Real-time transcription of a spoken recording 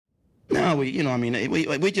No, we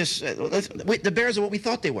just the Bears are what we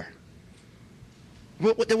thought they were.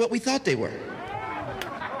 They're what we thought they were.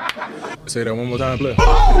 Say that one more time, play.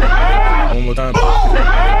 One more time.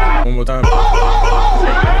 One more time.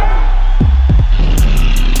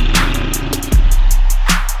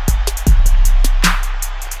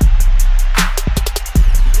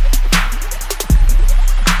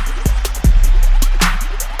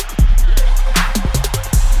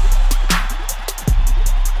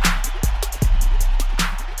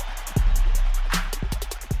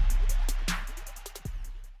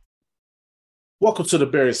 Welcome to the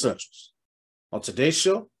Bears Essentials. On today's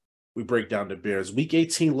show, we break down the Bears' Week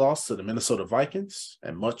 18 loss to the Minnesota Vikings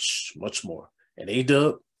and much, much more. And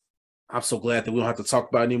A-Dub, I'm so glad that we don't have to talk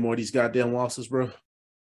about any more of these goddamn losses, bro.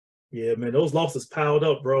 Yeah, man, those losses piled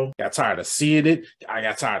up, bro. Got tired of seeing it. I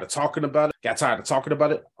got tired of talking about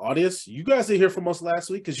it. Audience, you guys didn't hear from us last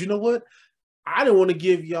week because you know what? I didn't want to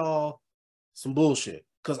give y'all some bullshit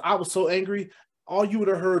because I was so angry. All you would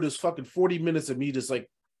have heard is fucking 40 minutes of me just like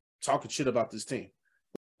talking shit about this team.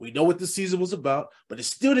 We know what this season was about, but it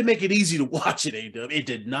still didn't make it easy to watch it, A-Dub. It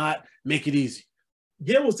did not make it easy.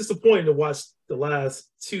 Yeah, it was disappointing to watch the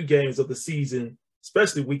last two games of the season,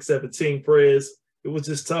 especially Week 17, Prez. It was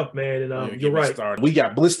just tough, man, and you're right. We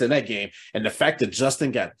got blitzed in that game, and the fact that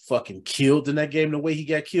Justin got fucking killed in that game the way he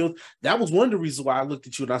got killed, that was one of the reasons why I looked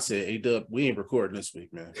at you and I said, A-Dub, we ain't recording this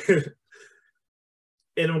week, man.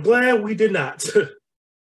 And I'm glad we did not.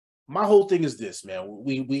 My whole thing is this, man.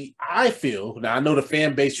 I feel, now I know the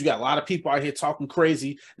fan base, you got a lot of people out here talking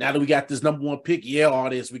crazy. Now that we got this number one pick, yeah,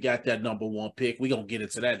 audience, we got that number one pick. We're going to get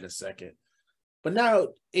into that in a second. But now,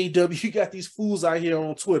 AW, you got these fools out here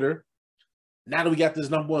on Twitter, now that we got this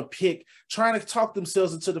number one pick, trying to talk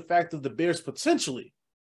themselves into the fact of the Bears potentially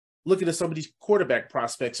looking at some of these quarterback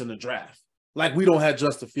prospects in the draft. Like we don't have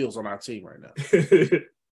Justin Fields on our team right now.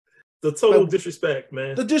 The total disrespect,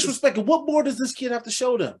 man. The disrespect. And what more does this kid have to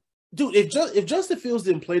show them? Dude, if Justin Fields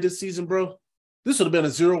didn't play this season, bro, this would have been a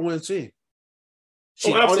 0-win team.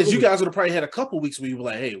 You guys would have probably had a couple weeks where you were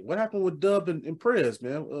like, hey, what happened with Dub and Perez,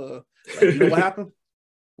 man? You know what happened?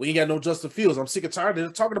 We ain't got no Justin Fields. I'm sick and tired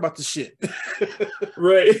of talking about this shit.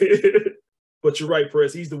 Right. But you're right,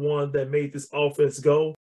 Perez. He's the one that made this offense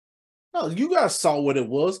go. No, you guys saw what it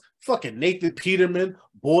was. Fucking Nathan Peterman,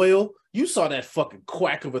 Boyle. You saw that fucking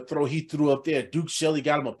quack of a throw he threw up there. Duke Shelley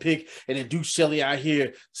got him a pick, and then Duke Shelley out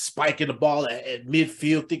here spiking the ball at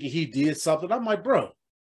midfield thinking he did something. I'm like, bro,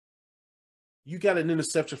 you got an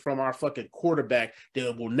interception from our fucking quarterback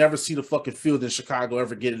that will never see the fucking field in Chicago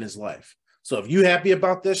ever get in his life. So if you happy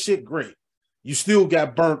about that shit, great. You still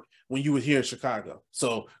got burnt when you were here in Chicago.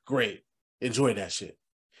 So great. Enjoy that shit.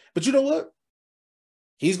 But you know what?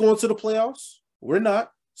 He's going to the playoffs. We're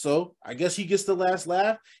not. So I guess he gets the last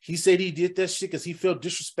laugh. He said he did that shit because he felt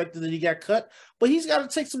disrespected that he got cut. But he's got to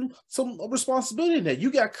take some responsibility in that.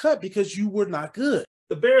 You got cut because you were not good.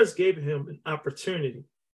 The Bears gave him an opportunity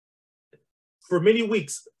for many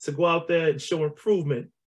weeks to go out there and show improvement,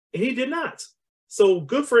 and he did not. So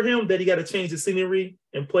good for him that he got to change the scenery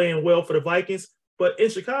and playing well for the Vikings. But in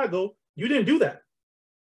Chicago, you didn't do that.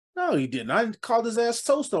 No, he didn't. I called his ass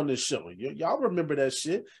toast on this show. Y'all remember that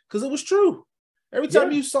shit because it was true. Every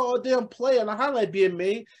time you saw a damn play on a highlight being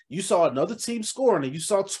made, you saw another team scoring and you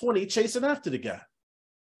saw 20 chasing after the guy.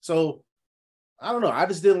 So, I don't know. I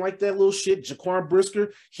just didn't like that little shit. Jaquan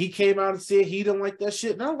Brisker, he came out and said he didn't like that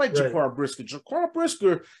shit. And I don't like Jaquan Brisker. Jaquan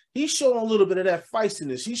Brisker, he's showing a little bit of that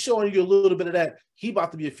feistiness. He's showing you a little bit of that. He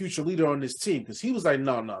about to be a future leader on this team because he was like,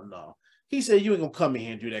 no. He said, you ain't going to come in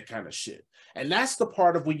here and do that kind of shit. And that's the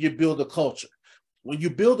part of when you build a culture. When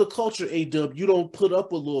you build a culture, A-Dub, you don't put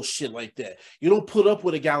up with little shit like that. You don't put up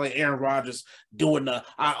with a guy like Aaron Rodgers doing the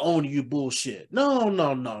I own you bullshit. No.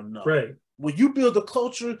 Right. When you build a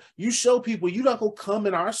culture, you show people you're not going to come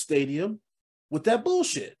in our stadium with that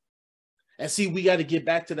bullshit. And see, we got to get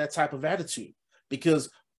back to that type of attitude because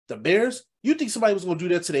the Bears, you think somebody was going to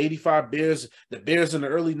do that to the 85 Bears, the Bears in the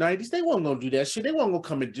early 90s? They weren't going to do that shit. They weren't going to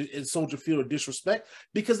come in Soldier Field of disrespect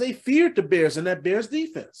because they feared the Bears and that Bears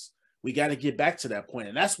defense. We got to get back to that point.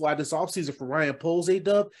 And that's why this offseason for Ryan Poles,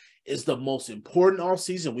 A-Dub, is the most important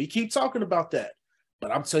offseason. We keep talking about that. But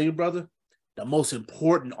I'm telling you, brother, the most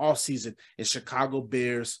important offseason in Chicago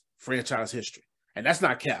Bears franchise history. And that's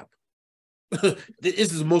not cap.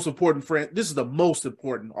 This is the most important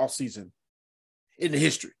offseason in the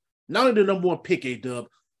history. Not only the number one pick, A-Dub,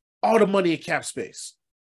 all the money in cap space.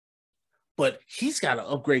 But he's got to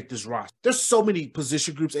upgrade this roster. There's so many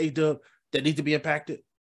position groups, A-Dub, that need to be impacted.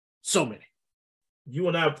 So many. You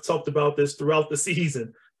and I have talked about this throughout the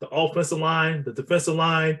season. The offensive line, the defensive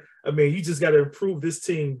line. I mean, you just got to improve this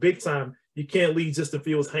team big time. You can't leave Justin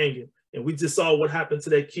Fields hanging. And we just saw what happened to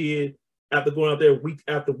that kid after going out there week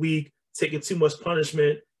after week, taking too much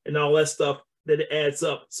punishment and all that stuff that it adds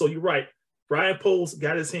up. So you're right. Ryan Poles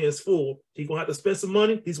got his hands full. He's going to have to spend some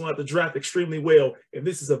money. He's going to have to draft extremely well. And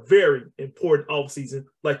this is a very important offseason,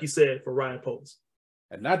 like you said, for Ryan Poles.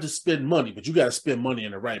 And not just spend money, but you got to spend money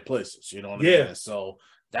in the right places. You know what I mean? So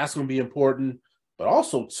that's going to be important. But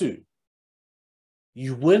also, too,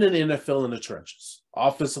 you win an NFL in the trenches.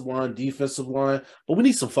 Offensive line, defensive line. But we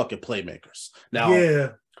need some fucking playmakers. Now,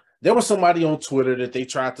 there was somebody on Twitter that they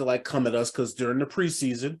tried to like come at us because during the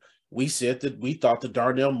preseason, we said that we thought that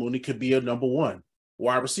Darnell Mooney could be a number one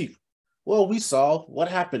wide receiver. Well, we saw what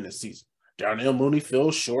happened this season. Darnell Mooney fell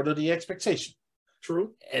short of the expectation.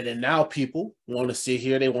 True. And then now people want to sit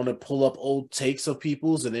here. They want to pull up old takes of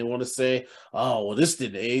people's and they want to say, oh, well, this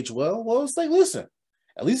didn't age well. Well, it's like, listen,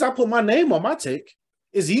 at least I put my name on my take.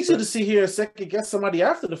 It's easy to sit here and second guess somebody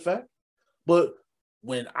after the fact. But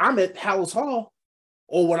when I'm at Hallis Hall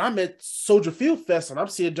or when I'm at Soldier Field Fest and I'm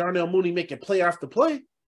seeing Darnell Mooney making play after play,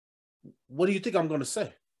 what do you think I'm going to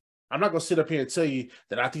say? I'm not going to sit up here and tell you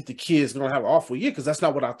that I think the kid's going to have an awful year because that's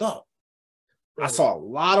not what I thought. Right. I saw a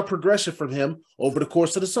lot of progression from him over the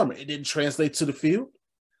course of the summer. It didn't translate to the field,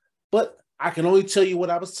 but I can only tell you what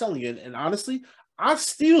I was telling you. And honestly, I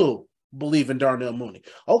still believe in Darnell Mooney.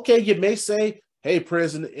 Okay, you may say, hey,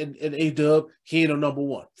 President and A-Dub, he ain't a number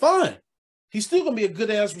one. Fine. He's still going to be a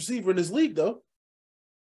good-ass receiver in this league, though.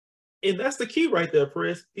 And that's the key right there,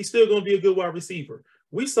 Prez. He's still going to be a good wide receiver.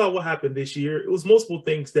 We saw what happened this year. It was multiple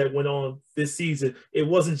things that went on this season. It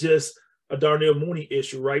wasn't just a Darnell Mooney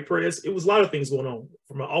issue, right, Prez? It was a lot of things going on,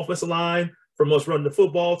 from an offensive line, from us running the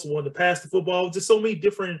football to wanting to pass the football, just so many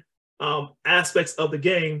different aspects of the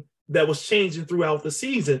game that was changing throughout the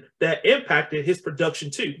season that impacted his production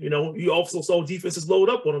too. You know, you also saw defenses load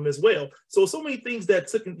up on him as well. So many things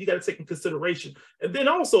that you got to take in consideration. And then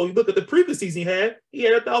also you look at the previous season he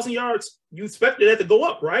had 1,000 yards. You expected that to go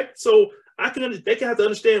up, right? So they can have to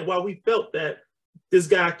understand why we felt that this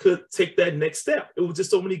guy could take that next step. It was just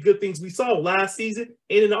so many good things we saw last season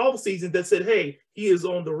and in the offseason that said, hey, he is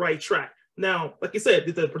on the right track. Now, like I said,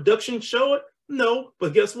 did the production show it? No,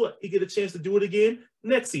 but guess what? He get a chance to do it again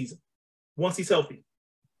next season once he's healthy.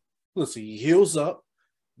 Listen, he heals up.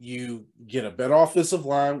 You get a better offensive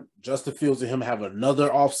line. Justin Fields and him have another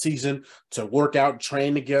offseason to work out and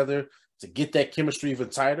train together to get that chemistry even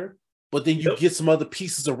tighter. But then you get some other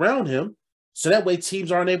pieces around him so that way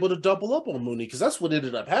teams aren't able to double up on Mooney because that's what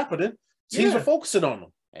ended up happening. Teams are focusing on him,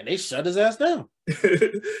 and they shut his ass down.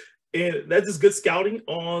 And that's just good scouting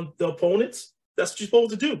on the opponents. That's what you're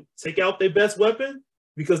supposed to do. Take out their best weapon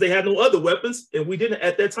because they had no other weapons, and we didn't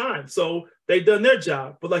at that time. So they've done their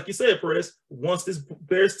job. But like you said, Perez, once this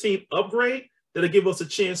Bears team upgrade, that'll give us a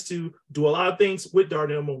chance to do a lot of things with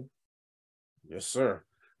Darnell Mooney. Yes, sir.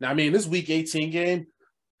 Now, I mean, this Week 18 game,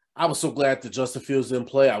 I was so glad that Justin Fields didn't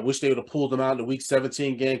play. I wish they would have pulled him out in the Week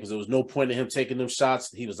 17 game because there was no point in him taking them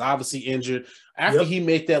shots. He was obviously injured. After he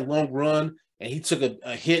made that long run and he took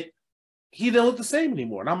a hit, he didn't look the same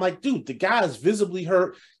anymore. And I'm like, dude, the guy is visibly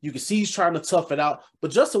hurt. You can see he's trying to tough it out.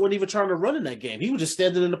 But Justin wasn't even trying to run in that game. He was just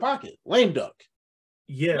standing in the pocket, lame duck.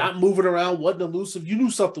 Yeah. Not moving around, wasn't elusive. You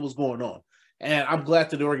knew something was going on. And I'm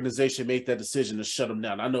glad that the organization made that decision to shut him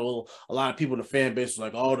down. I know a lot of people in the fan base were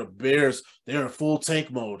like, oh, the Bears, they're in full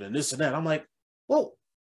tank mode and this and that. I'm like, well,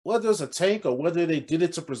 whether it's a tank or whether they did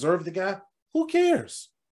it to preserve the guy, who cares?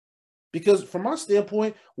 Because from my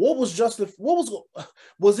standpoint, was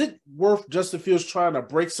it worth Justin Fields trying to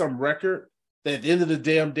break some record that at the end of the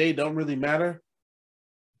damn day don't really matter?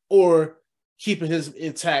 Or keeping his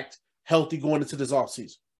intact, healthy going into this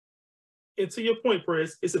offseason? And to your point,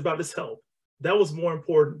 Perez, it's about his health. That was more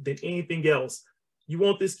important than anything else. You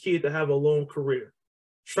want this kid to have a long career.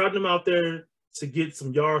 Trotting him out there to get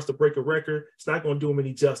some yards to break a record, it's not going to do him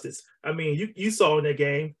any justice. I mean, you saw in that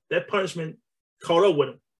game, that punishment caught up with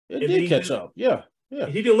him. It did catch up. Yeah.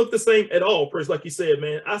 He didn't look the same at all, Perez, like you said,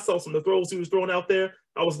 man. I saw some of the throws he was throwing out there.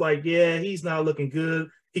 I was like, yeah, he's not looking good.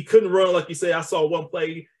 He couldn't run, like you said. I saw one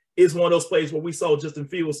play. Is one of those plays where we saw Justin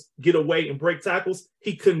Fields get away and break tackles.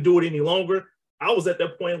 He couldn't do it any longer. I was at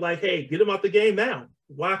that point like, hey, get him out the game now.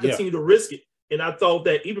 Why continue to risk it? And I thought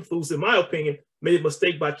that Eberflus, in my opinion, made a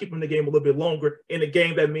mistake by keeping the game a little bit longer in a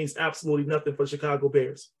game that means absolutely nothing for the Chicago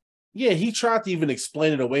Bears. Yeah, he tried to even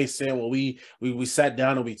explain it away, saying, well, we sat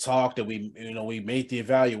down and we talked and we made the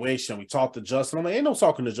evaluation. We talked to Justin. I'm like, ain't no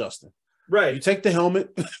talking to Justin. Right. You take the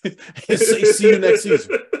helmet and see you next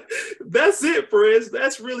season. That's it, Perez.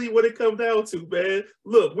 That's really what it comes down to, man.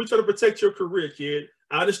 Look, we're trying to protect your career, kid.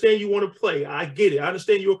 I understand you want to play. I get it. I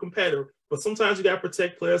understand you're a competitor. But sometimes you got to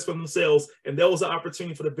protect players from themselves. And there was an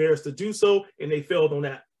opportunity for the Bears to do so, and they failed on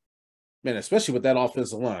that. Man, especially with that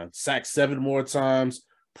offensive line. Sacked 7 more times,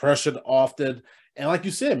 pressured often. And like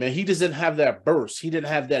you said, man, he just didn't have that burst. He didn't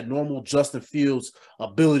have that normal Justin Fields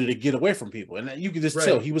ability to get away from people. And you could just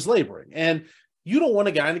tell he was laboring. And you don't want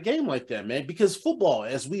a guy in a game like that, man, because football,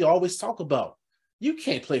 as we always talk about, you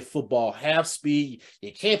can't play football half speed.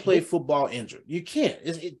 You can't play football injured. You can't.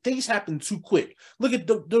 Things happen too quick. Look at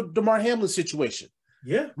the Damar Hamlin situation.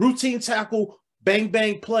 Yeah. Routine tackle, bang,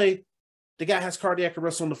 bang play. The guy has cardiac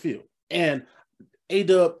arrest on the field. And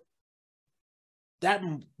A-Dub, that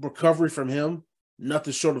recovery from him,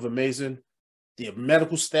 nothing short of amazing. The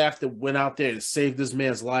medical staff that went out there and saved this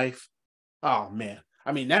man's life. Oh, man.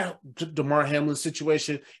 I mean, that Damar Hamlin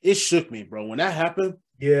situation, it shook me, bro. When that happened,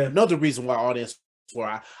 another reason why audience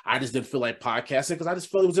where I just didn't feel like podcasting, because I just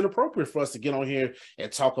felt it was inappropriate for us to get on here and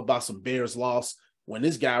talk about some Bears loss when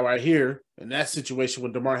this guy right here in that situation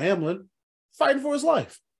with Damar Hamlin fighting for his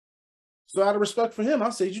life. So out of respect for him, I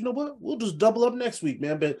said, you know what? We'll just double up next week,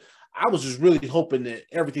 man. But I was just really hoping that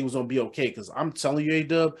everything was going to be okay, because I'm telling you,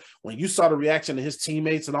 A-Dub, when you saw the reaction of his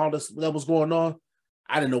teammates and all this that was going on,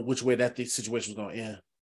 I didn't know which way that situation was going to end.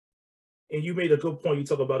 And you made a good point. You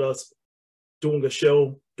talk about us doing a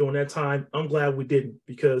show during that time. I'm glad we didn't,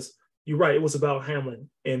 because you're right. It was about Hamlin,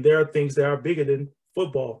 and there are things that are bigger than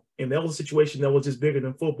football. And that was a situation that was just bigger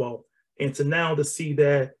than football. And to see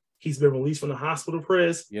that he's been released from the hospital,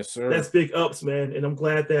 Prez. Yes, sir. That's big ups, man. And I'm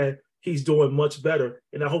glad that he's doing much better.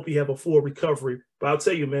 And I hope he have a full recovery. But I'll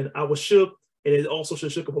tell you, man, I was shook. And it also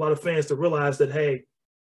shook up a lot of fans to realize that, hey,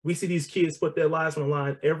 we see these kids put their lives on the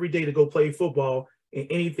line every day to go play football, and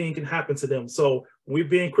anything can happen to them. So when we're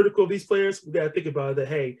being critical of these players, we got to think about it that,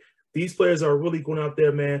 hey, these players are really going out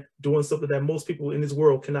there, man, doing something that most people in this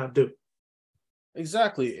world cannot do.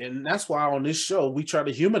 Exactly. And that's why on this show, we try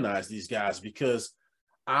to humanize these guys, because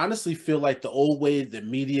I honestly feel like the old way the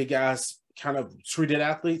media guys kind of treated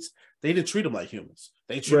athletes, they didn't treat them like humans.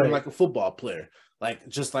 They treat them like a football player, like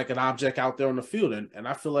just like an object out there on the field. And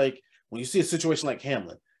I feel like when you see a situation like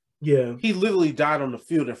Hamlin, he literally died on the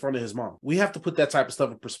field in front of his mom. We have to put that type of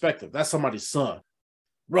stuff in perspective. That's somebody's son,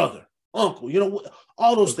 brother, uncle, you know,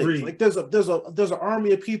 all those things. Like there's an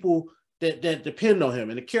army of people that depend on him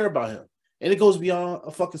and that care about him. And it goes beyond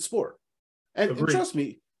a fucking sport. And trust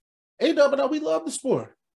me, A-Dub and I, we love the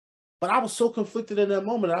sport. But I was so conflicted in that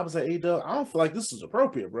moment. I was like, A-Dub, I don't feel like this is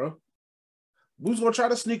appropriate, bro. We was going to try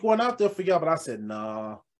to sneak one out there for y'all, but I said,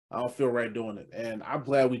 nah, I don't feel right doing it. And I'm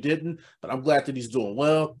glad we didn't, but I'm glad that he's doing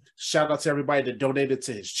well. Shout out to everybody that donated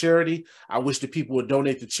to his charity. I wish the people would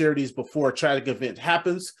donate to charities before a tragic event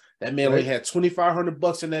happens. That man only had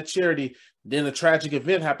 $2,500 in that charity. Then a tragic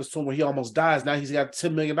event happens to him where he almost dies. Now he's got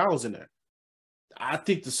 $10 million in there. I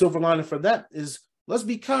think the silver lining for that is let's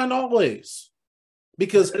be kind always.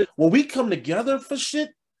 Because when we come together for shit,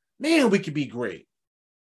 man, we could be great.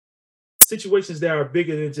 Situations that are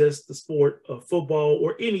bigger than just the sport of football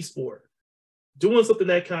or any sport. Doing something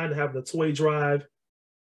that kind of having a toy drive,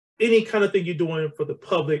 any kind of thing you're doing for the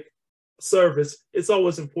public service, it's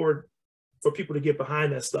always important for people to get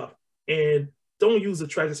behind that stuff. And don't use a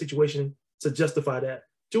tragic situation to justify that.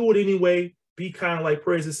 Do it anyway. Be kind, like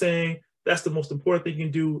Prez is saying. That's the most important thing you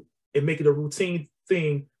can do, and make it a routine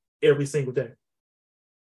thing every single day.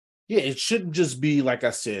 Yeah, it shouldn't just be, like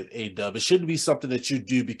I said, A-Dub. It shouldn't be something that you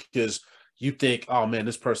do because you think, oh, man,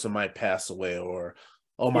 this person might pass away, or,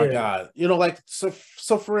 oh, my God. You know, like, so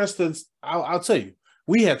for instance, I'll tell you,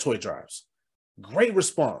 we had toy drives. Great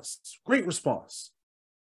response.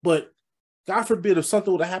 But God forbid if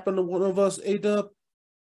something would have happened to one of us, A-Dub,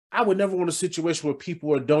 I would never want a situation where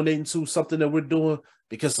people are donating to something that we're doing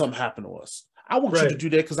because something happened to us. I want you to do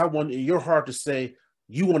that because I want in your heart to say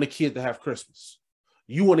you want a kid to have Christmas.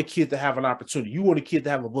 You want a kid to have an opportunity. You want a kid to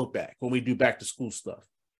have a book bag when we do back to school stuff.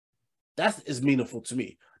 That is meaningful to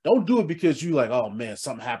me. Don't do it because you like, oh man,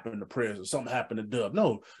 something happened to Prez or something happened to Dub.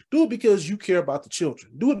 No, do it because you care about the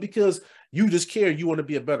children. Do it because you just care. You want to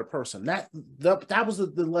be a better person. That was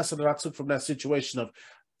the lesson that I took from that situation of,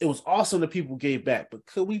 it was awesome that people gave back, but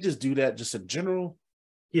could we just do that just in general?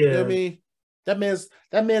 Yeah. You know what I mean?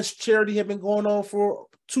 That man's charity had been going on for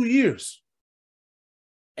 2 years.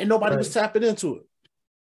 And nobody was tapping into it.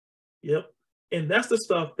 Yep. And that's the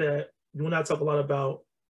stuff that you and I talk a lot about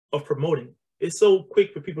of promoting. It's so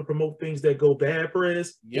quick for people to promote things that go bad,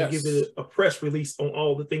 Perez, and give it a press release on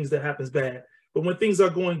all the things that happens bad. But when things are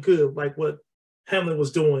going good, like what Hamlin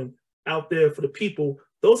was doing out there for the people,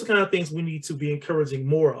 those are the kind of things we need to be encouraging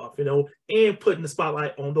more of, you know, and putting the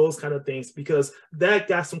spotlight on those kind of things, because that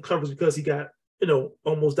got some coverage because he got, you know,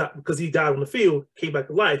 almost died because he died on the field, came back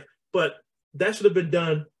to life. But that should have been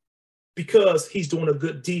done because he's doing a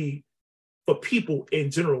good deed for people in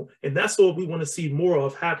general. And that's what we want to see more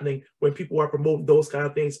of happening when people are promoting those kind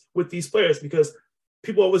of things with these players, because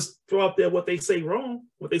people always throw out there what they say wrong,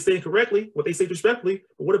 what they say incorrectly, what they say disrespectfully.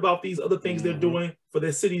 But what about these other things they're doing for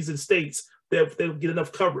their cities and states that they don't get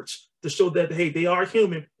enough coverage to show that, hey, they are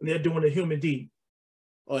human and they're doing a human deed?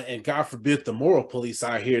 Oh, and God forbid the moral police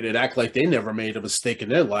out here that act like they never made a mistake in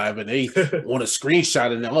their life and they want to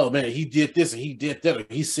screenshot and oh man, he did this and he did that, or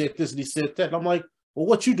he said this and he said that. And I'm like, well,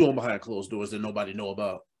 what you doing behind closed doors that nobody know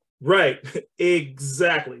about? Right,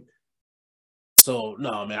 exactly. So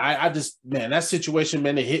no, man, I just, man, that situation,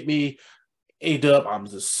 man, it hit me. A-Dub, I'm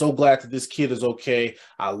just so glad that this kid is okay.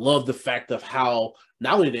 I love the fact of how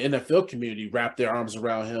not only the NFL community wrapped their arms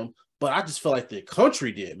around him, but I just feel like the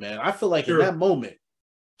country did, man. I feel like in that moment,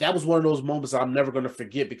 that was one of those moments I'm never going to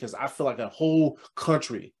forget, because I feel like a whole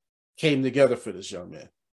country came together for this young man.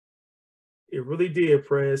 It really did,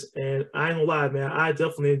 Prez. And I ain't gonna lie, man, I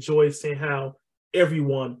definitely enjoyed seeing how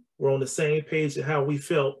everyone were on the same page and how we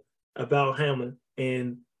felt about Hamlin,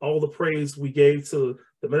 and all the praise we gave to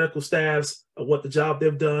the medical staffs of what the job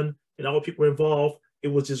they've done and all the people involved. It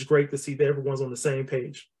was just great to see that everyone's on the same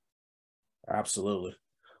page. Absolutely.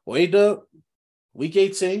 Well, A-Dub, week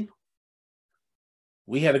 18,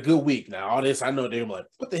 we had a good week. Now, all this, I know they're like,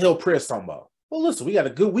 what the hell Prez talking about? Well, listen, we got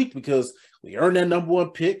a good week because we earned that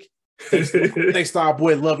 #1 pick. Thanks to our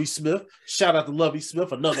boy Lovie Smith. Shout out to Lovie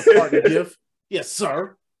Smith, another partner gift. Yes,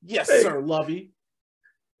 sir. Yes, sir, Lovie.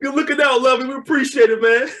 You're looking out, Lovie. We appreciate it,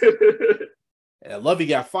 man. And Lovie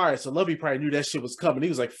got fired, so Lovie probably knew that shit was coming. He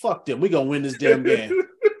was like, fuck them. We gonna win this damn game.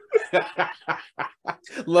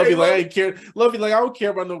 Lovie like, I ain't care. Lovie like, I don't care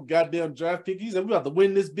about no goddamn draft pick. He said, we about to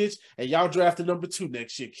win this bitch, and y'all drafted #2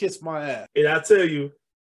 next year. Kiss my ass. And I tell you,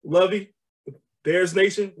 Lovie, Bears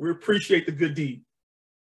Nation, we appreciate the good deed.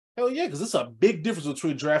 Hell yeah, because it's a big difference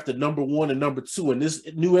between drafting #1 and #2 in this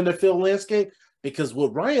new NFL landscape. Because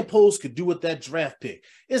what Ryan Poles could do with that draft pick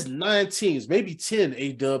is 9 teams, maybe 10,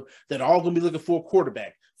 A-Dub, that are all going to be looking for a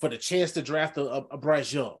quarterback for the chance to draft a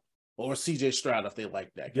Bryce Young or C.J. Stroud if they like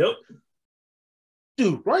that. Yep.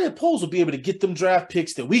 Dude, Ryan Poles will be able to get them draft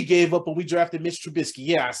picks that we gave up when we drafted Mitch Trubisky.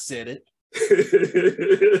 Yeah, I said it.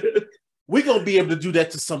 We're going to be able to do that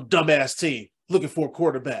to some dumbass team looking for a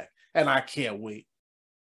quarterback, and I can't wait.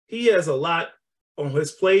 He has a lot on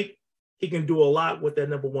his plate. He can do a lot with that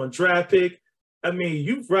 #1 draft pick. I mean,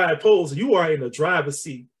 you Ryan Poles, you are in the driver's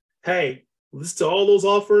seat. Hey, listen to all those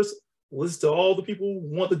offers. Listen to all the people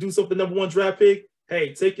who want to do something #1 draft pick.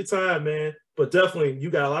 Hey, take your time, man. But definitely, you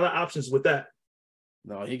got a lot of options with that.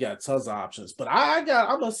 No, he got tons of options. But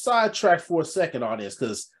I'm a sidetrack for a second on this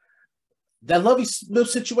because that Lovie Smith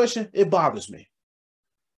situation, it bothers me.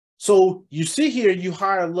 So you sit here, you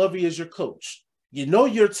hire Lovie as your coach. You know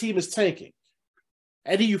your team is tanking.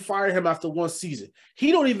 And then you fire him after 1 season.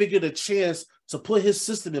 He don't even get a chance to put his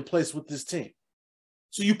system in place with this team.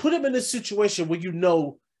 So you put him in this situation where you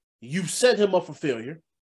know you've set him up for failure.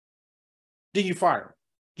 Then you fire him.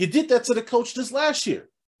 You did that to the coach this last year.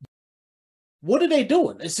 What are they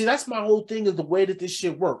doing? And see, that's my whole thing is the way that this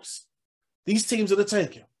shit works. These teams are the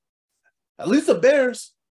tanking. At least the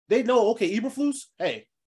Bears, they know, okay, Eberflus, hey,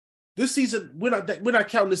 this season, we're not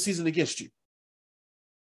counting this season against you.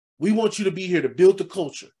 We want you to be here to build the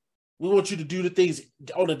culture. We want you to do the things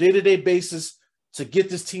on a day-to-day basis to get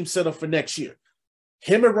this team set up for next year.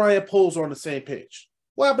 Him and Ryan Poles are on the same page.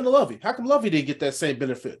 What happened to Lovie? How come Lovie didn't get that same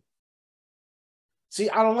benefit? See,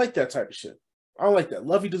 I don't like that type of shit. I don't like that.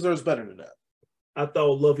 Lovie deserves better than that. I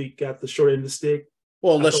thought Lovie got the short end of the stick.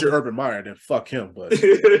 Well, unless you're Urban Meyer, then fuck him. But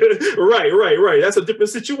right. That's a different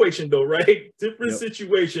situation, though, right? Different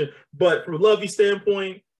situation. But from Lovie's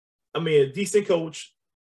standpoint, I mean, a decent coach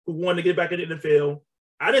who wanted to get back in the NFL.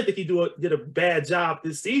 I didn't think he did a bad job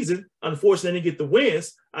this season. Unfortunately, he didn't get the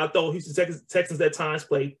wins. I thought Houston Texans at times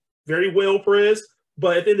played very well, Perez.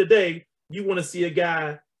 But at the end of the day, you want to see a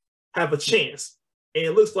guy have a chance. And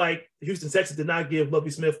it looks like the Houston Texans did not give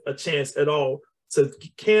Lovie Smith a chance at all. To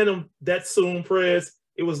can him that soon, Perez,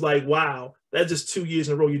 it was like, wow, that's just 2 years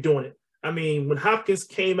in a row you're doing it. I mean, when Hopkins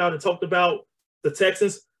came out and talked about the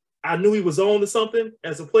Texans, I knew he was on to something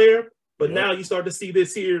as a player. But now you start to see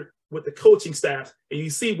this here with the coaching staff, and you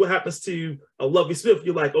see what happens to a Lovie Smith.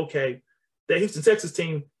 You're like, okay, that Houston Texas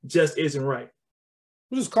team just isn't right.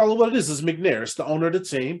 We'll just call it what it is. It's McNair. It's the owner of the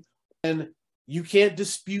team. And you can't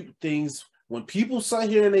dispute things when people sit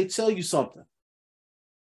here and they tell you something.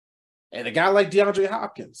 And a guy like DeAndre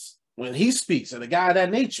Hopkins, when he speaks, and a guy of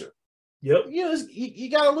that nature, you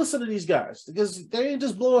got to listen to these guys because they ain't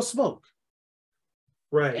just blowing smoke.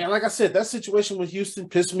 Right. And like I said, that situation with Houston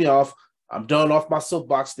pissed me off. I'm done off my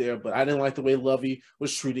soapbox there, but I didn't like the way Lovey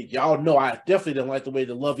was treated. Y'all know I definitely didn't like the way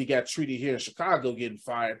that Lovey got treated here in Chicago getting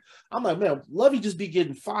fired. I'm like, man, Lovey just be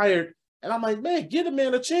getting fired. And I'm like, man, give the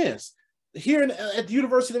man a chance. Here at the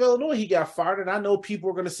University of Illinois, he got fired. And I know people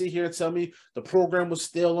are going to sit here and tell me the program was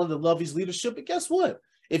still under Lovey's leadership. But guess what?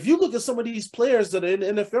 If you look at some of these players that are in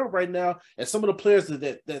the NFL right now, and some of the players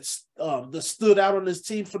that stood out on this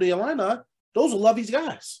team for the Illini, those are Lovey's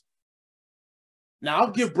guys. Now,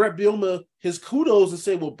 I'll give Brett Bielema his kudos and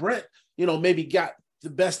say, well, Brett, maybe got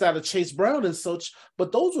the best out of Chase Brown and such,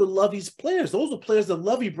 but those are Lovey's players. Those are players that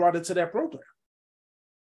Lovey brought into that program.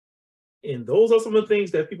 And those are some of the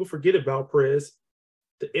things that people forget about, Prez,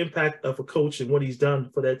 the impact of a coach and what he's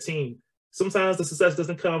done for that team. Sometimes the success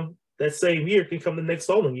doesn't come that same year, it can come the next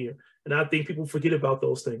following year. And I think people forget about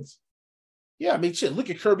those things. Yeah, I mean, shit,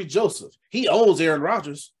 look at Kirby Joseph. He owns Aaron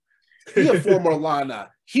Rodgers. He a former Illini.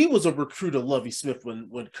 He was a recruit of Lovie Smith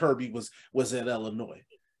when Kirby was at Illinois.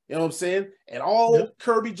 You know what I'm saying? And all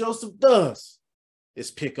Kirby Joseph does is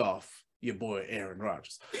pick off your boy Aaron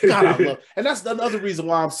Rodgers. God, I love, and that's another reason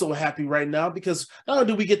why I'm so happy right now, because not only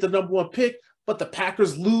do we get the number one pick, but the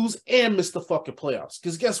Packers lose and miss the fucking playoffs.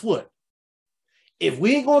 Because guess what? If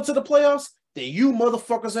we ain't going to the playoffs, then you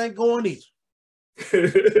motherfuckers ain't going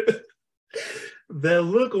either. That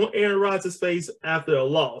look on Aaron Rodgers' face after a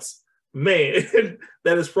loss, man,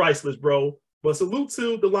 that is priceless, bro. But salute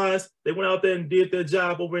to the Lions. They went out there and did their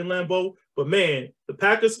job over in Lambeau. But, man, the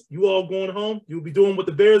Packers, you all going home. You'll be doing what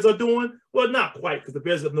the Bears are doing. Well, not quite, because the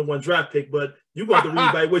Bears have the number one draft pick, but you're going to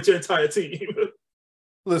rebuy with your entire team.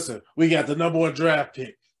 Listen, we got the number one draft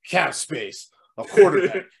pick, cap space, a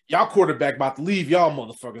quarterback. Y'all quarterback about to leave y'all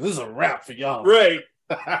motherfuckers. This is a wrap for y'all. Right.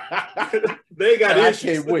 They got and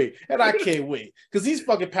issues. I can't wait. Because these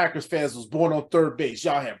fucking Packers fans was born on third base.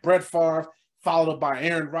 Y'all had Brett Favre, followed up by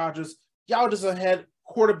Aaron Rodgers. Y'all just had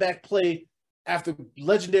quarterback play after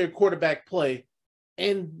legendary quarterback play.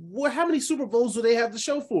 And how many Super Bowls do they have to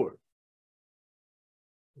show for it?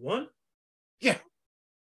 One? Yeah.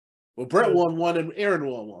 Well, Brett won one and Aaron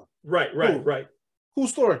won one. Right.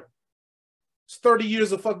 Whose story? It's 30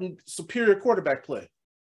 years of fucking superior quarterback play.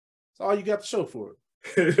 That's all you got to show for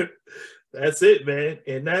it. That's it, man.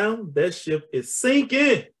 And now that ship is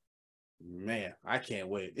sinking. Man, I can't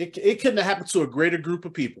wait. It couldn't have happened to a greater group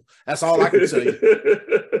of people. That's all I can tell you.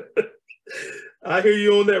 I hear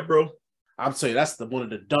you on that, bro. I'm telling you, that's one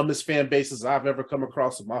of the dumbest fan bases I've ever come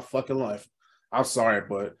across in my fucking life. I'm sorry,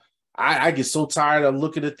 but I get so tired of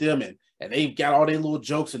looking at them and they got all their little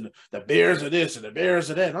jokes and the Bears are this and the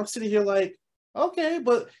Bears are that. And I'm sitting here like, okay,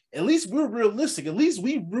 but at least we're realistic. At least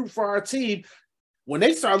we root for our team. When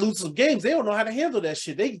they start losing some games, they don't know how to handle that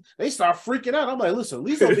shit. They start freaking out. I'm like, listen, at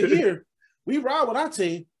least over here, we ride with our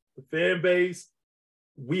team. The fan base,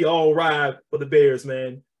 we all ride for the Bears,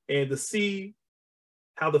 man. And to see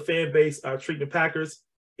how the fan base are treating the Packers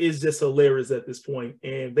is just hilarious at this point.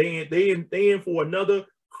 And they in for another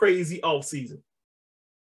crazy offseason.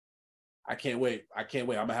 I can't wait. I'm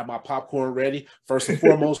going to have my popcorn ready. First and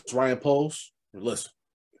foremost, Ryan Poles. Listen,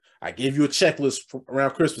 I gave you a checklist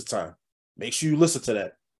around Christmas time. Make sure you listen to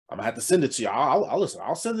that. I'm going to have to send it to you. I'll listen.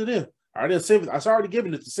 I'll send it in. I was already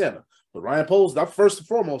giving it to Santa. But Ryan Poles, that first and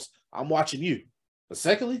foremost, I'm watching you. But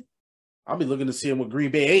secondly, I'll be looking to see what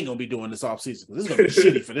Green Bay ain't going to be doing this offseason. This is going to be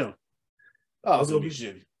shitty for them. Oh, it's going to be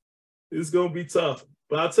shitty. It's going to be tough.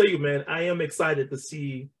 But I'll tell you, man, I am excited to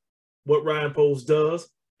see what Ryan Poles does.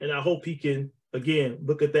 And I hope he can, again,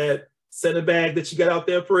 look at that center bag that you got out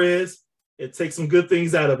there, Perez, and take some good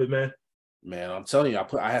things out of it, man. Man, I'm telling you,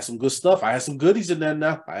 I had some good stuff. I had some goodies in there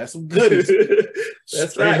now. I had some goodies.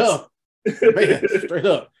 That's straight right. up. Man, straight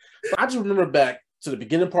up. I just remember back to the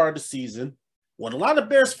beginning part of the season when a lot of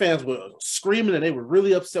Bears fans were screaming and they were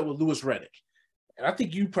really upset with Louis Riddick. And I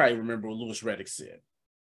think you probably remember what Louis Riddick said.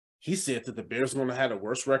 He said that the Bears were going to have the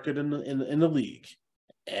worst record in the league.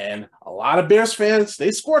 And a lot of Bears fans, they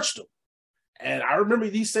scorched him. And I remember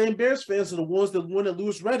these same Bears fans are the ones that wanted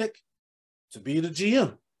Louis Riddick to be the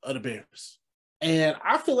GM of the Bears. And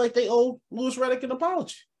I feel like they owe Louis Riddick an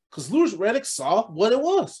apology because Louis Riddick saw what it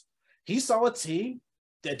was. He saw a team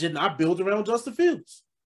that did not build around Justin Fields.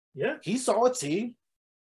 Yeah. He saw a team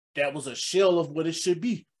that was a shell of what it should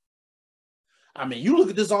be. I mean, you look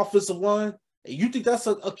at this offensive line, and you think that's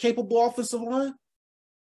a capable offensive line?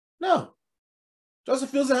 No. Justin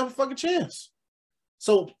Fields doesn't have a fucking chance.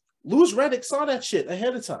 So Louis Riddick saw that shit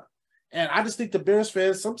ahead of time. And I just think the Bears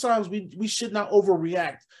fans, sometimes we should not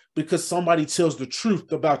overreact because somebody tells the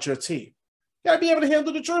truth about your team. You got to be able to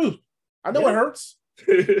handle the truth. I know it hurts.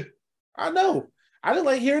 I know. I didn't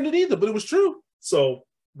like hearing it either, but it was true. So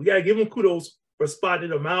we got to give him kudos for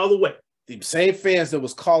spotting it a mile away. the same fans that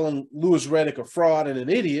was calling Louis Riddick a fraud and an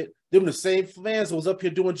idiot, them the same fans that was up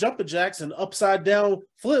here doing jumping jacks and upside down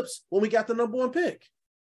flips when we got the number 1 pick.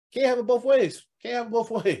 Can't have it both ways. Can't have it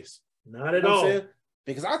both ways. Not at all.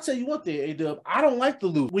 Because I'll tell you what, there, A-Dub, I don't like to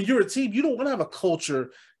lose. When you're a team, you don't want to have a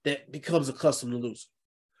culture that becomes accustomed to losing.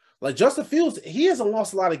 Like Justin Fields, he hasn't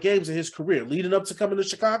lost a lot of games in his career leading up to coming to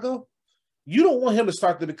Chicago. You don't want him to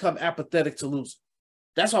start to become apathetic to losing.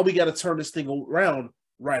 That's why we got to turn this thing around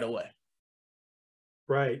right away.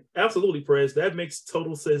 Right. Absolutely, Perez. That makes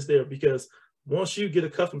total sense there, because once you get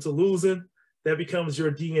accustomed to losing, that becomes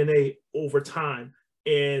your DNA over time.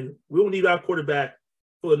 And we don't need our quarterback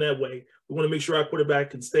feeling that way. We want to make sure our quarterback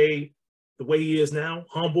can stay the way he is now,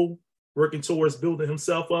 humble, working towards building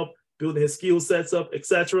himself up, building his skill sets up,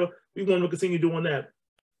 etc. We want him to continue doing that.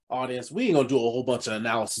 Audience, we ain't going to do a whole bunch of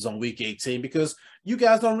analysis on week 18 because you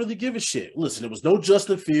guys don't really give a shit. Listen, there was no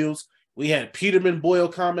Justin Fields. We had Peterman-Boyle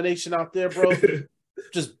combination out there, bro.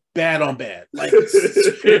 Just bad on bad. Like,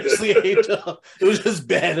 seriously, it was just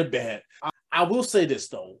bad and bad. I will say this,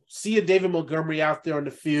 though. Seeing David Montgomery out there on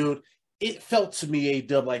the field, it felt to me,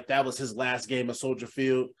 A-Dub, like that was his last game at Soldier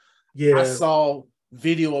Field. Yeah. I saw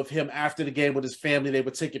video of him after the game with his family. They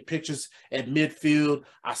were taking pictures at midfield.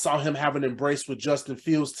 I saw him having an embrace with Justin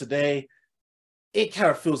Fields today. It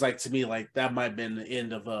kind of feels like to me like that might have been the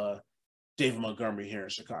end of David Montgomery here in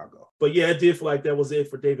Chicago. But yeah, it did feel like that was it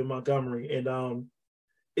for David Montgomery. And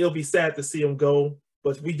it'll be sad to see him go.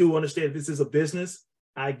 But we do understand this is a business.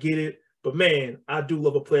 I get it. But man, I do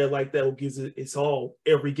love a player like that who gives it its all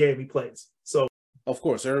every game he plays. So of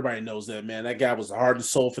course, everybody knows that, man. That guy was the heart and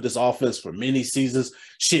soul for this offense for many seasons.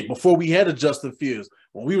 Shit, before we had a Justin Fields,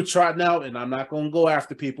 when we were trotting out, and I'm not going to go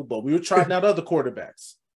after people, but we were trotting out other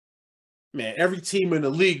quarterbacks. Man, every team in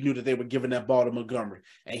the league knew that they were giving that ball to Montgomery,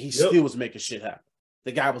 and he still was making shit happen.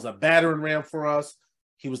 The guy was a battering ram for us.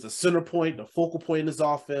 He was the center point, the focal point in his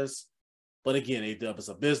offense. But again, A-Dub is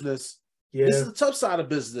a business. yeah, This is the tough side of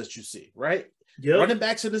business that you see, right? yep. Running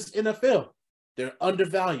backs in this NFL, they're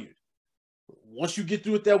undervalued. Once you get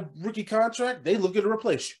through with that rookie contract, they look to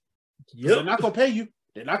replace you. They're not going to pay you.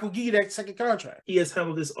 They're not going to give you that second contract. He has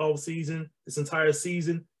handled this all season, this entire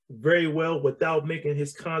season, very well without making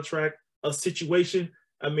his contract a situation.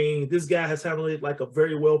 I mean, this guy has handled it like a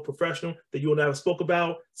very well professional that you and I have spoke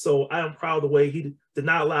about. So I am proud of the way he did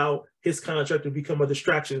not allow his contract to become a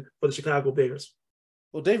distraction for the Chicago Bears.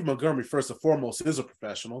 Well, David Montgomery, first and foremost, is a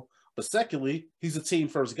professional. But secondly, he's a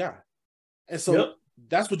team-first guy. And so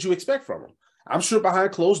that's what you expect from him. I'm sure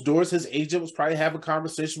behind closed doors, his agent was probably having a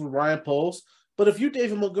conversation with Ryan Poles. But if you're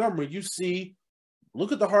David Montgomery, you see,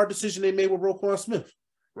 look at the hard decision they made with Roquan Smith.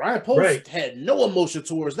 Ryan Poles had no emotion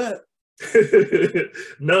towards that.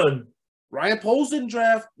 None. Ryan Poles didn't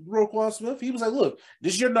draft Roquan Smith. He was like, look,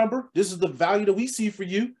 this is your number. This is the value that we see for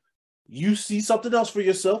you. You see something else for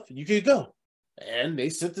yourself, you can go. And they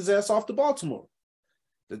sent his ass off to Baltimore.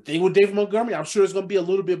 The thing with David Montgomery, I'm sure there's going to be a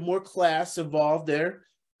little bit more class involved there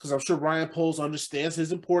because I'm sure Ryan Poles understands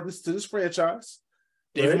his importance to this franchise.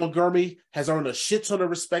 David Montgomery has earned a shit ton of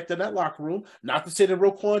respect in that locker room. Not to say that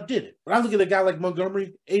Roquan did it. But I look at a guy like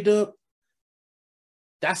Montgomery, A-Dub,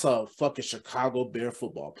 that's a fucking Chicago Bear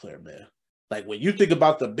football player, man. Like when you think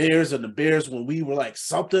about the Bears and the Bears when we were like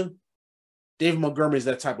something, David Montgomery is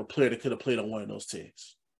that type of player that could have played on one of those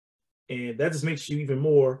teams. And that just makes you even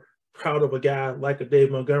more proud of a guy like a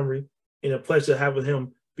Dave Montgomery, and a pleasure having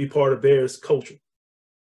him be part of Bears culture.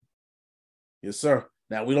 Yes, sir.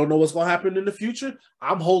 Now, we don't know what's going to happen in the future.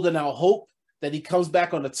 I'm holding out hope that he comes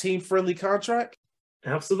back on a team-friendly contract.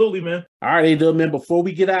 Absolutely, man. All right, A-Dub, man, before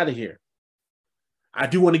we get out of here, I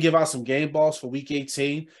do want to give out some game balls for Week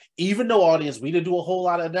 18. Even though, audience, we didn't do a whole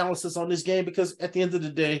lot of analysis on this game because at the end of the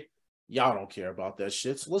day, y'all don't care about that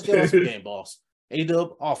shit. So let's get out some game balls.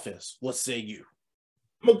 A-Dub, offense, what say you?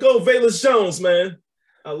 I'm going to go Velus Jones, man.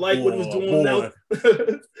 I like what he was doing now.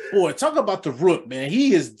 Boy, talk about the rook, man.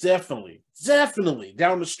 He is definitely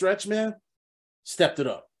down the stretch, man. Stepped it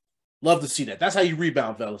up. Love to see that. That's how you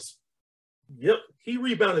rebound, fellas. Yep. He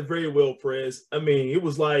rebounded very well, Perez. I mean, it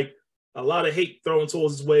was like a lot of hate thrown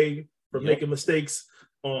towards his way for making mistakes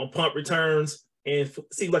on punt returns, and it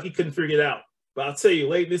seemed like he couldn't figure it out. But I'll tell you,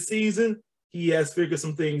 late this season, he has figured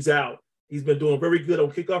some things out. He's been doing very good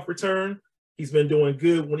on kickoff return. He's been doing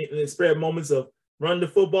good when in spare moments of running the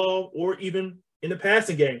football or even in the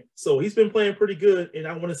passing game. So he's been playing pretty good, and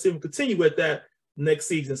I want to see him continue with that next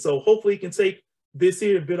season. So hopefully he can take this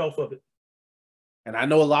year and bit off of it. And I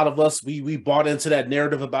know a lot of us, we bought into that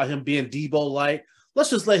narrative about him being Debo-like.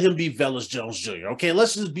 Let's just let him be Velus Jones Jr., okay?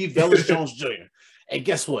 Let's just be Velus Jones Jr. And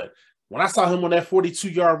guess what? When I saw him on that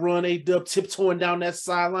 42-yard run, A-Dub tiptoeing down that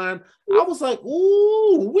sideline, I was like,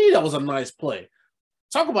 ooh, that was a nice play.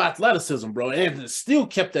 Talk about athleticism, bro. And still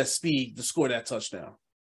kept that speed to score that touchdown.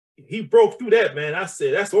 He broke through that, man. I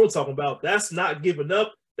said, that's what I'm talking about. That's not giving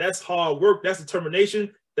up. That's hard work. That's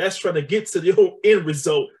determination. That's trying to get to the whole end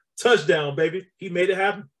result. Touchdown, baby. He made it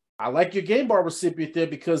happen. I like your game bar recipient there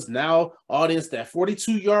because now, audience, that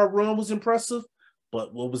 42-yard run was impressive.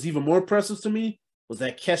 But what was even more impressive to me was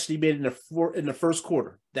that catch that he made in the first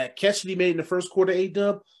quarter. That catch that he made in the first quarter,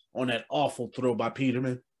 A-Dub, on that awful throw by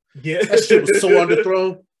Peterman. Yeah. That shit was so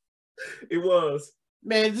underthrown. It was.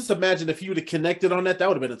 Man, just imagine if you would have connected on that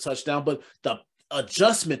would have been a touchdown. But the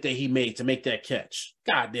adjustment that he made to make that catch,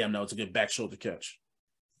 goddamn, that was a good back shoulder catch.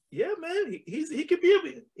 Yeah, man,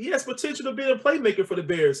 he has potential to be a playmaker for the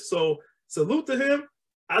Bears. So salute to him.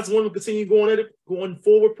 I just want to continue going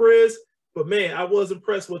forward, Perez. But man, I was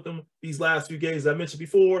impressed with him these last few games I mentioned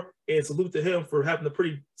before, and salute to him for having a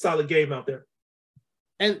pretty solid game out there.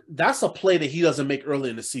 And that's a play that he doesn't make early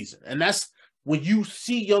in the season. And that's when you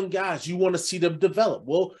see young guys, you want to see them develop.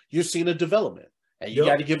 Well, you're seeing a development. And you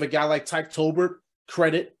got to give a guy like Tyke Tolbert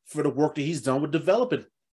credit for the work that he's done with developing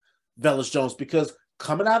Velus Jones, because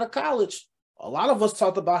coming out of college, a lot of us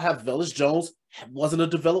talked about how Velus Jones wasn't a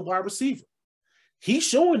developed wide receiver. He's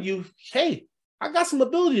showing you, hey, I got some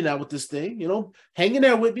ability now with this thing, hang in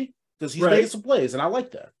there with me because he's making some plays, and I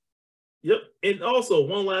like that. Yep. And also,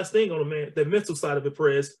 one last thing on the mental side of it,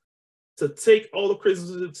 Perez, to take all the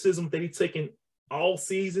criticism that he's taken all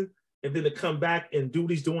season and then to come back and do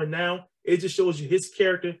what he's doing now, it just shows you his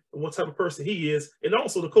character and what type of person he is, and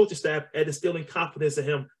also the coaching staff at instilling confidence in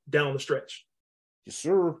him down the stretch. Yes,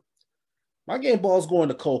 sir. My game ball is going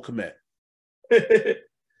to Cole Kmet.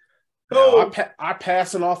 Our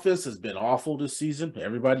passing offense has been awful this season.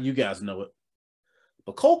 Everybody, you guys know it.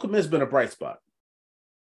 But Cole Kmet's been a bright spot.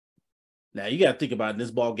 Now, you got to think about it in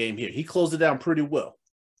this ball game here. He closed it down pretty well.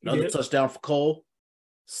 Another touchdown for Cole,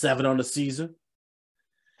 7 on the season.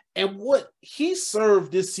 And what he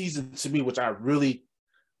served this season to me, which I really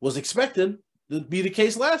was expecting to be the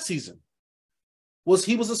case last season, was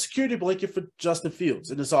he was a security blanket for Justin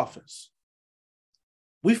Fields in this offense.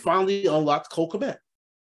 We finally unlocked Cole Kmet.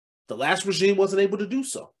 The last regime wasn't able to do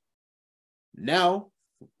so. Now,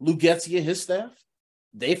 Lou Getsy and his staff,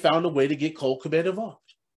 they found a way to get Cole Kmet involved.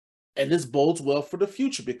 And this bodes well for the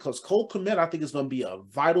future because Cole Kmet, I think, is going to be a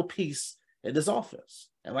vital piece in this offense.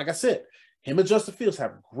 And like I said, him and Justin Fields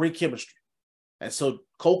have great chemistry. And so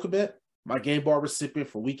Cole Kmet, my game bar recipient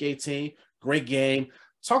for Week 18, great game.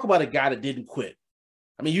 Talk about a guy that didn't quit.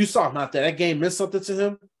 I mean, you saw him out there. That game meant something to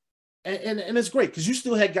him. And it's great because you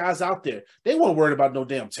still had guys out there. They weren't worried about no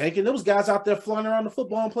damn tanking. There was guys out there flying around the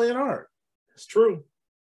football and playing hard. It's true.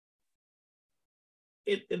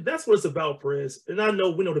 And that's what it's about, Perez. And I know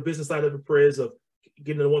we know the business side of it, Perez, of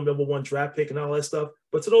getting the number one draft pick and all that stuff.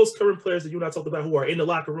 But to those current players that you and I talked about who are in the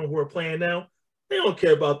locker room, who are playing now, they don't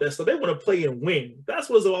care about that stuff. They want to play and win. That's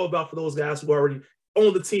what it's all about for those guys who already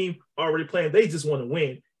own the team, already playing. They just want to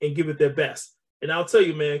win and give it their best. And I'll tell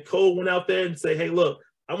you, man, Cole went out there and say, hey, look,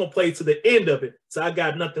 I'm going to play to the end of it. So I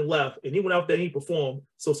got nothing left. And he went out there and he performed.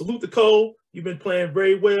 So salute to Cole. You've been playing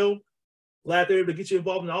very well. Glad they're able to get you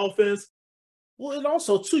involved in the offense. Well, and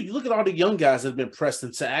also, too, you look at all the young guys that have been pressed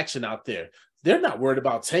into action out there. They're not worried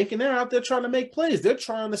about tanking. They're out there trying to make plays. They're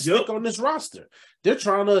trying to stick on this roster. They're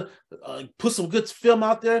trying to put some good film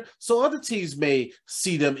out there so other teams may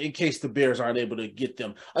see them in case the Bears aren't able to get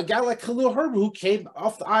them. A guy like Khalil Herbert, who came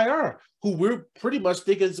off the IR, who we're pretty much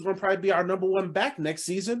thinking is going to probably be our number one back next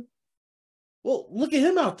season. Well, look at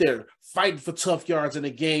him out there fighting for tough yards in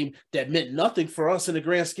a game that meant nothing for us in the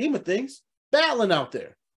grand scheme of things. Battling out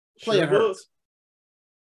there, playing hurt.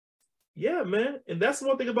 Yeah, man. And that's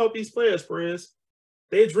one thing about these players, Perez.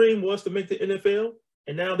 Their dream was to make the NFL,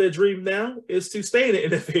 and now their dream now is to stay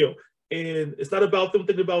in the NFL. And it's not about them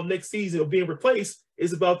thinking about next season or being replaced.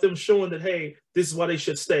 It's about them showing that, hey, this is why they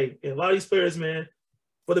should stay. And a lot of these players, man,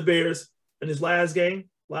 for the Bears in this last game,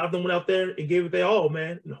 a lot of them went out there and gave it their all,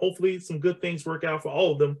 man. And hopefully some good things work out for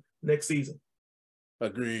all of them next season.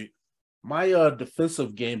 Agreed. My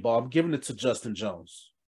defensive game ball, I'm giving it to Justin Jones.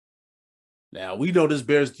 Now, we know this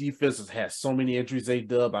Bears defense has had so many injuries,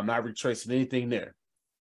 A-Dub. I'm not retracing anything there.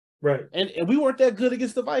 Right. And we weren't that good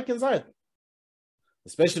against the Vikings either,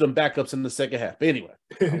 especially them backups in the second half. But anyway,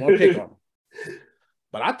 I want to pick on him.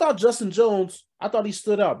 But I thought Justin Jones, he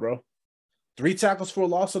stood out, bro. 3 tackles for a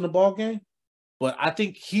loss in the ball game. But I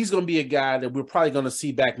think he's going to be a guy that we're probably going to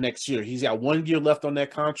see back next year. He's got 1 year left on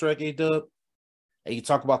that contract, A-Dub. And you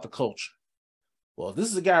talk about the culture. Well, this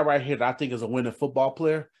is a guy right here that I think is a winning football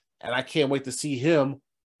player. And I can't wait to see him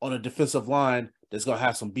on a defensive line that's going to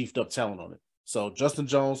have some beefed up talent on it. So Justin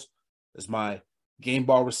Jones is my game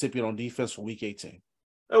ball recipient on defense for week 18.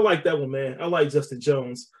 I like that one, man. I like Justin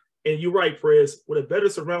Jones. And you're right, Prez. With a better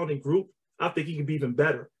surrounding group, I think he can be even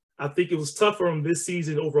better. I think it was tough for him this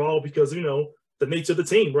season overall because, you know, the nature of the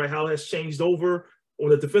team, right? How it has changed over on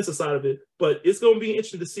the defensive side of it. But it's going to be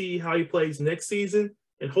interesting to see how he plays next season.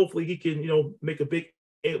 And hopefully he can, you know, make a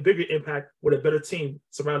bigger impact with a better team,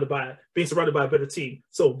 being surrounded by a better team.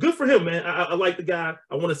 So good for him, man. I like the guy.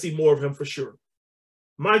 I want to see more of him for sure.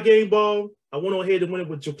 My game ball, I went on ahead and win it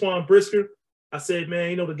with Jaquan Brisker. I said,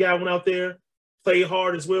 man, you know, the guy went out there, played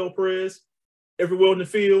hard as well, Perez, everywhere in the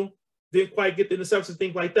field. Didn't quite get the interception,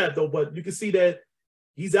 things like that, though. But you can see that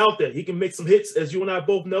he's out there. He can make some hits, as you and I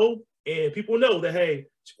both know. And people know that, hey,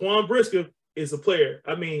 Jaquan Brisker is a player.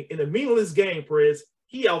 I mean, in a meaningless game, Perez,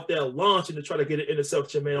 he out there launching to try to get an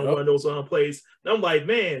interception, man, on one of those plays. And I'm like,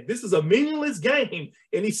 man, this is a meaningless game.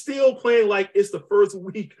 And he's still playing like it's the first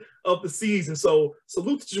week of the season. So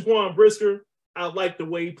salute to Jaquan Brisker. I like the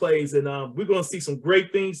way he plays. And we're going to see some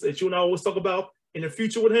great things that you and I always talk about in the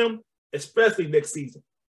future with him, especially next season.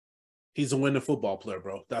 He's a winning football player,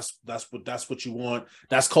 bro. That's what you want.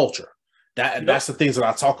 That's culture. That's the things that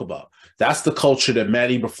I talk about. That's the culture that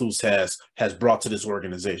Matt Eberflus has brought to this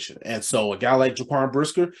organization. And so a guy like Jaquan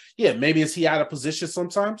Brisker, yeah, maybe is he out of position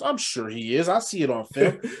sometimes? I'm sure he is. I see it on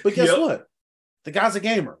film. But guess what? The guy's a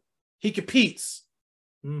gamer. He competes.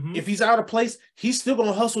 Mm-hmm. If he's out of place, he's still going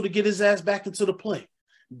to hustle to get his ass back into the play.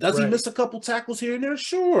 Does he miss a couple tackles here and there?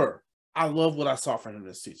 Sure. I love what I saw from him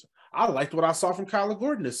this season. I liked what I saw from Kyler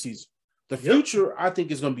Gordon this season. The future, I think,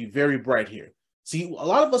 is going to be very bright here. See, a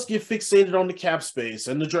lot of us get fixated on the cap space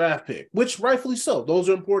and the draft pick, which rightfully so. Those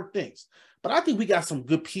are important things. But I think we got some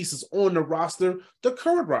good pieces on the roster, the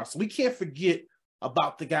current roster. We can't forget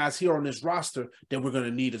about the guys here on this roster that we're going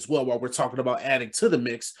to need as well. While we're talking about adding to the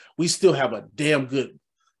mix, we still have a damn good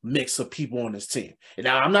mix of people on this team. And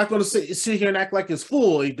now I'm not going to sit here and act like it's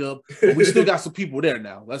full, A-Dub, but we still got some people there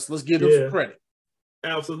now. Let's give them some credit.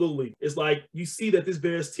 Absolutely. It's like you see that this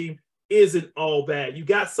Bears team isn't all bad. You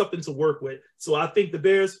got something to work with. So I think the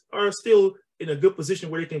Bears are still in a good position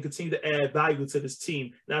where they can continue to add value to this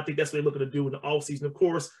team. And I think that's what they're looking to do in the offseason, of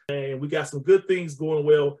course. And we got some good things going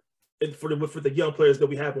well for the young players that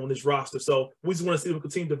we have on this roster. So we just want to see them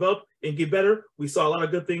continue to develop and get better. We saw a lot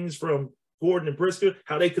of good things from Gordon and Brisker,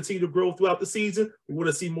 how they continue to grow throughout the season. We want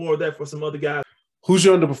to see more of that for some other guys. Who's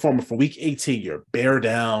your underperformer for week 18? Your bear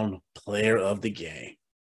down player of the game.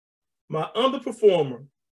 My underperformer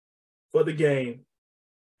for the game,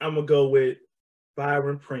 I'm going to go with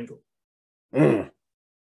Byron Pringle. I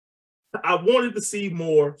wanted to see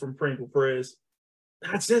more from Pringle, Perez.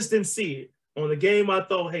 I just didn't see it. On the game, I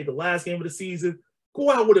thought, hey, the last game of the season,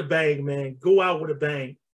 go out with a bang, man. Go out with a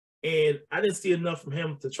bang. And I didn't see enough from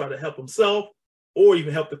him to try to help himself or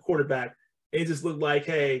even help the quarterback. It just looked like,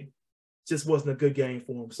 hey, just wasn't a good game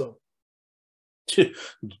for him. So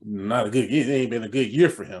not a good year. It ain't been a good year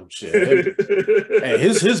for him. Shit. Hey,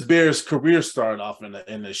 his Bears career started off in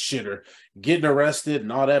the shitter, getting arrested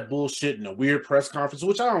and all that bullshit and a weird press conference,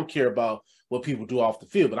 which I don't care about what people do off the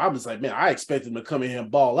field. But I'm just like, man, I expect him to come in here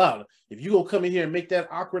and ball out. If you go come in here and make that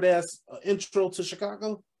awkward ass intro to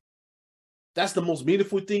Chicago, that's the most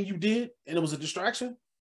meaningful thing you did, and it was a distraction.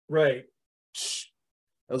 Right.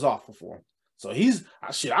 It was awful for him. So I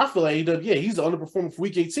feel like he's the underperformer for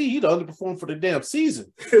week 18. He's the underperformer for the damn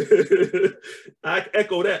season. I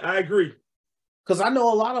echo that. I agree. Because I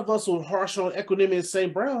know a lot of us were harsh on Equanimous and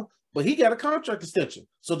St. Brown, but he got a contract extension.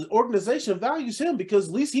 So the organization values him because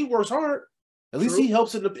at least he works hard. At least he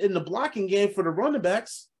helps in the blocking game for the running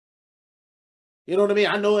backs. You know what I mean?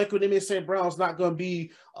 I know Equanimous St. Brown's not going to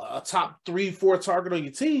be a top 3-4 target on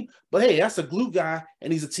your team, but hey, that's a glue guy,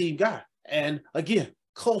 and he's a team guy. And again,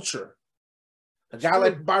 culture. A guy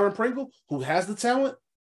like Byron Pringle, who has the talent,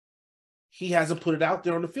 he hasn't put it out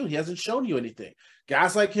there on the field. He hasn't shown you anything.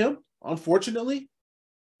 Guys like him, unfortunately,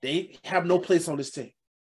 they have no place on this team.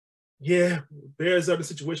 Yeah, Bears are the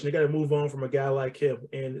situation. They got to move on from a guy like him.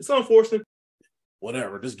 And it's unfortunate.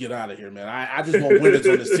 Whatever, just get out of here, man. I just want winners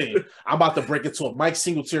on this team. I'm about to break into a Mike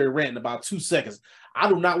Singletary rant in about 2 seconds. I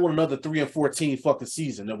do not want another 3-14 fucking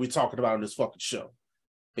season that we're talking about on this fucking show.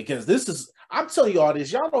 Because I'm telling you all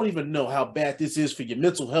this, y'all don't even know how bad this is for your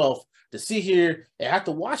mental health to sit here and have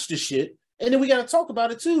to watch this shit, and then we got to talk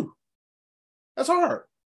about it too. That's hard.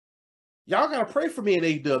 Y'all got to pray for me in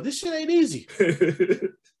A-Dub. This shit ain't easy.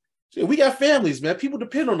 We got families, man. People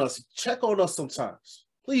depend on us. Check on us sometimes.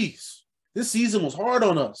 Please. This season was hard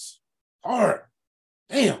on us. Hard.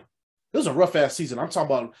 Damn. It was a rough-ass season. I'm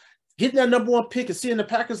talking about getting that number 1 pick and seeing the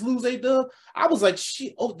Packers lose A-Dub. I was like,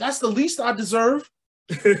 shit, that's the least I deserve.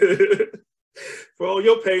 For all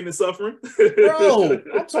your pain and suffering. Bro,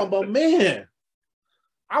 I'm talking about, man.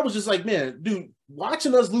 I was just like, man, dude,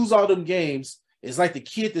 watching us lose all them games is like the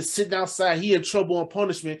kid that's sitting outside, he in trouble on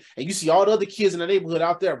punishment, and you see all the other kids in the neighborhood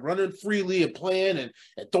out there running freely and playing and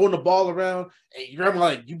throwing the ball around, and you're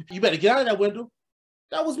like, you better get out of that window.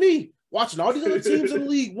 That was me, watching all these other teams in the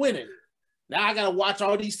league winning. Now I got to watch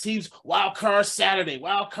all these teams, wild card Saturday,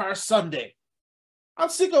 wild card Sunday. I'm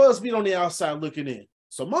sick of us being on the outside looking in.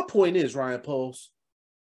 So my point is, Ryan Poles,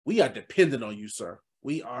 we are dependent on you, sir.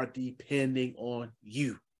 We are depending on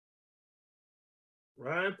you.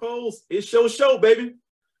 Ryan Poles, it's your show, baby.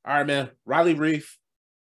 All right, man. Riley Reef.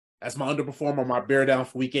 That's my underperformer, my bear down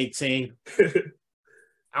for week 18.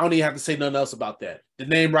 I don't even have to say nothing else about that. The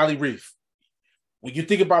name Riley Reef. When you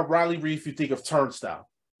think about Riley Reef, you think of Turnstile.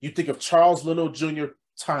 You think of Charles Leno Jr.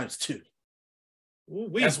 times 2.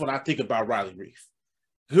 That's what I think about Riley Reef.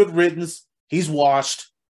 Good riddance. He's washed.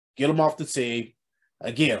 Get him off the team.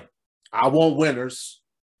 Again, I want winners.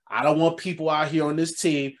 I don't want people out here on this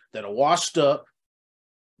team that are washed up,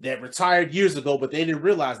 that retired years ago, but they didn't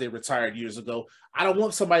realize they retired years ago. I don't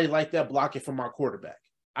want somebody like that blocking from our quarterback.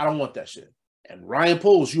 I don't want that shit. And Ryan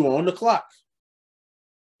Poles, you are on the clock.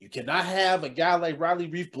 You cannot have a guy like Riley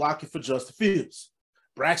Reef blocking for Justin Fields.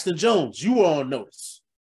 Braxton Jones, you are on notice.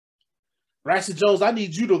 Braxton Jones, I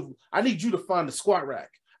need you to find the squat rack.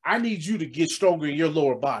 I need you to get stronger in your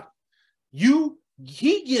lower body.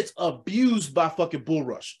 He gets abused by fucking bull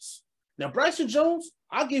rushes. Now, Braxton Jones,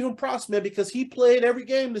 I'll give him props, man, because he played every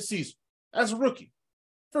game this season as a rookie.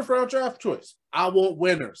 First-round draft choice. I want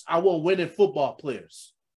winners. I want winning football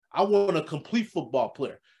players. I want a complete football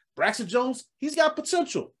player. Braxton Jones, he's got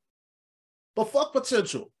potential. But fuck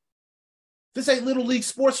potential. This ain't Little League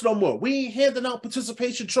sports no more. We ain't handing out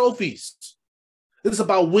participation trophies. This is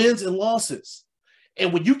about wins and losses.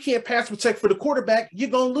 And when you can't pass protect for the quarterback, you're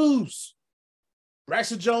going to lose.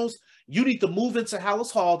 Braxton Jones, you need to move into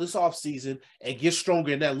Hallis Hall this offseason and get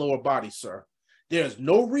stronger in that lower body, sir. There's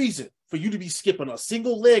no reason for you to be skipping a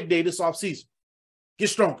single leg day this offseason. Get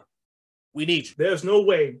stronger. We need you. There's no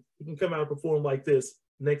way you can come out and perform like this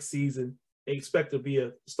next season and expect to be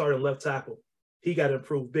a starting left tackle. He got to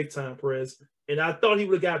improve big time, Perez. And I thought he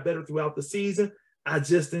would have got better throughout the season. I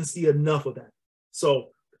just didn't see enough of that. So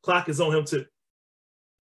the clock is on him too.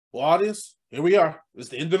 Well, audience, here we are. It's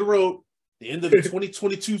the end of the road. The end of the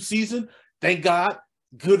 2022 season. Thank God.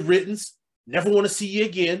 Good riddance. Never want to see you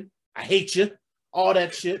again. I hate you. All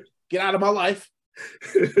that shit. Get out of my life.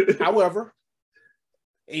 However,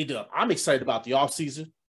 A-Dub, I'm excited about the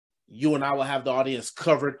offseason. You and I will have the audience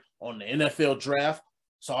covered on the NFL draft.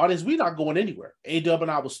 So, audience, we're not going anywhere. A-Dub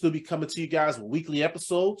and I will still be coming to you guys with weekly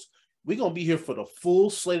episodes. We're going to be here for the full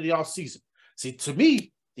slate of the offseason. See, to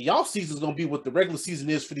me, the offseason is going to be what the regular season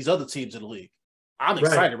is for these other teams in the league. I'm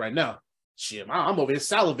excited right now. Shit, I'm over here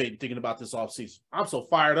salivating thinking about this offseason. I'm so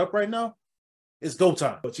fired up right now. It's go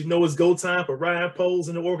time. But you know it's go time for Ryan Poles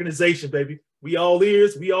and the organization, baby. We all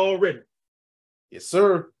ears. We all ready. Yes,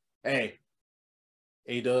 sir. Hey,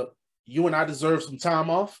 A-Dub, you and I deserve some time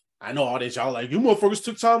off. I know all this. Y'all like, you motherfuckers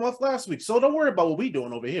took time off last week, so don't worry about what we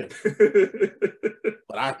doing over here.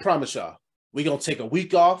 But I promise y'all, we're going to take a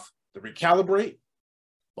week off to recalibrate.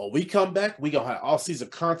 But we come back, we going to have all-season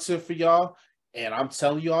content for y'all. And I'm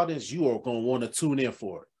telling you all this, you are going to want to tune in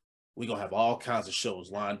for it. We're going to have all kinds of shows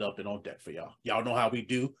lined up and on deck for y'all. Y'all know how we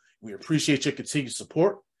do. We appreciate your continued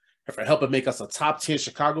support and for helping make us a top 10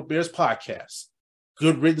 Chicago Bears podcast.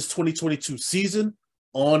 Good riddance 2022 season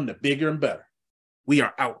on the bigger and better. We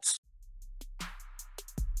are out.